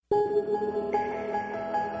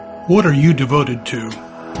What are you devoted to?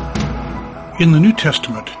 In the New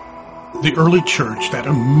Testament, the early church, that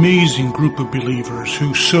amazing group of believers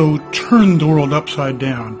who so turned the world upside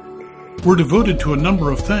down, were devoted to a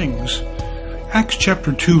number of things. Acts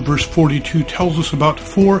chapter 2 verse 42 tells us about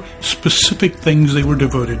 4 specific things they were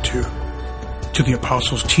devoted to. To the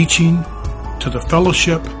apostles' teaching, to the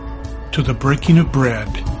fellowship, to the breaking of bread,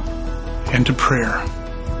 and to prayer.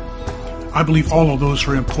 I believe all of those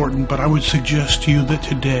are important, but I would suggest to you that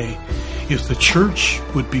today, if the church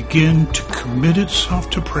would begin to commit itself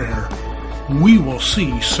to prayer, we will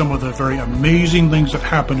see some of the very amazing things that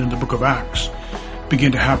happen in the book of Acts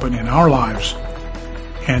begin to happen in our lives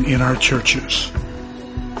and in our churches.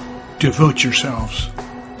 Devote yourselves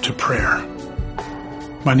to prayer.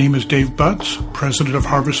 My name is Dave Butts, president of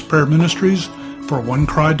Harvest Prayer Ministries for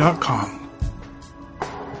OneCry.com.